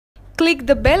Click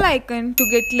the bell icon to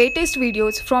get latest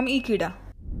videos from Ekeeda.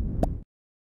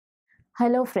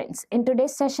 Hello friends, in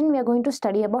today's session we are going to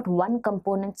study about one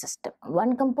component system.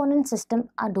 One component system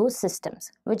are those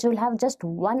systems which will have just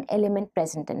one element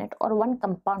present in it or one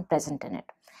compound present in it.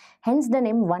 Hence the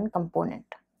name one component.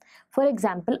 For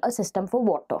example, a system for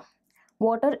water.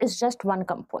 Water is just one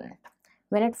component.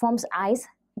 When it forms ice,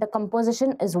 the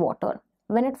composition is water.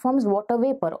 When it forms water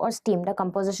vapor or steam, the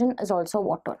composition is also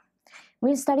water.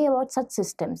 We'll study about such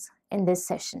systems in this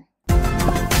session.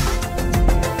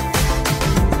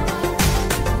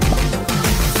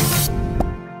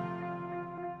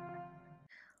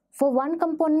 For one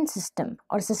component system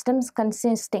or systems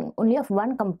consisting only of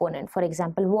one component, for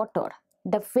example water,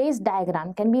 the phase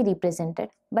diagram can be represented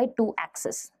by two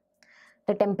axes,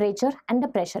 the temperature and the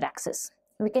pressure axis.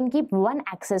 We can keep one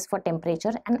axis for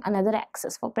temperature and another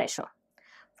axis for pressure.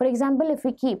 For example, if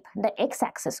we keep the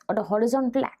x-axis or the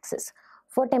horizontal axis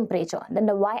for temperature, then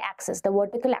the y-axis, the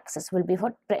vertical axis, will be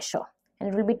for pressure, and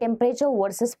it will be temperature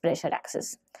versus pressure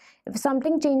axis. If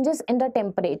something changes in the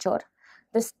temperature,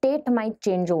 the state might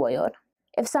change over here.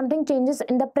 If something changes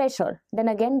in the pressure, then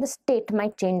again the state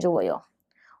might change over here.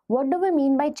 What do we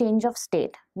mean by change of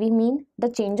state? We mean the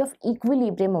change of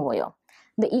equilibrium over here.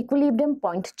 The equilibrium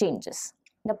point changes.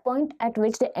 The point at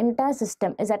which the entire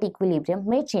system is at equilibrium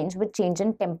may change with change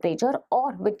in temperature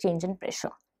or with change in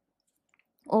pressure.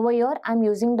 Over here, I am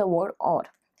using the word or.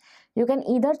 You can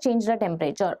either change the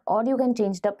temperature or you can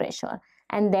change the pressure,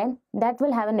 and then that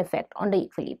will have an effect on the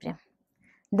equilibrium.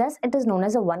 Thus, it is known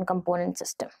as a one component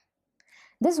system.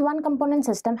 This one component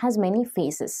system has many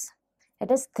phases.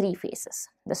 It has three phases: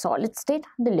 the solid state,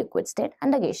 the liquid state,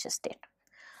 and the gaseous state.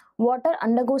 Water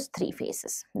undergoes three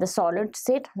phases: the solid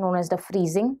state known as the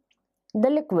freezing, the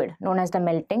liquid known as the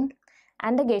melting,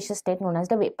 and the gaseous state known as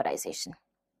the vaporization.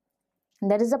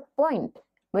 There is a point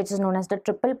which is known as the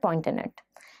triple point in it,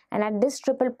 and at this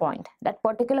triple point, that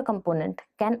particular component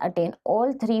can attain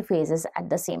all three phases at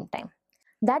the same time.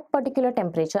 That particular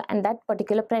temperature and that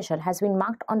particular pressure has been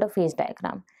marked on the phase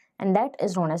diagram, and that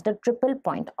is known as the triple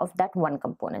point of that one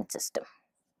component system.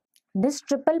 This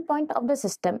triple point of the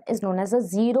system is known as a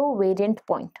zero variant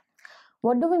point.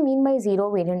 What do we mean by zero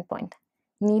variant point?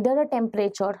 Neither the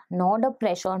temperature, nor the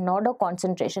pressure, nor the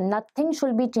concentration, nothing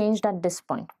should be changed at this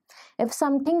point. If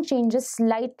something changes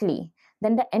slightly,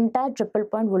 then the entire triple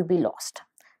point will be lost.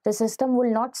 The system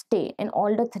will not stay in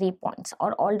all the 3 points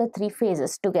or all the 3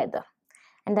 phases together.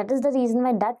 And that is the reason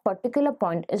why that particular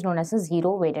point is known as a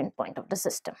zero variant point of the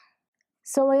system.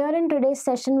 So here in today's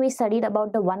session, we studied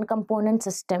about the one component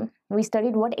system. We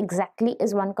studied what exactly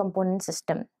is one component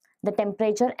system, the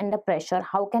temperature and the pressure,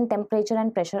 how can temperature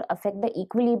and pressure affect the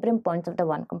equilibrium points of the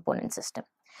one component system.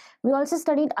 We also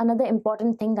studied another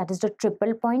important thing, that is the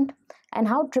triple point, and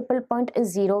how triple point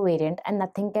is zero variant and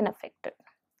nothing can affect it.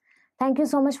 Thank you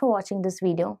so much for watching this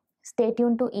video. Stay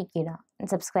tuned to Ekeeda and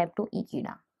subscribe to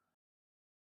Ekeeda.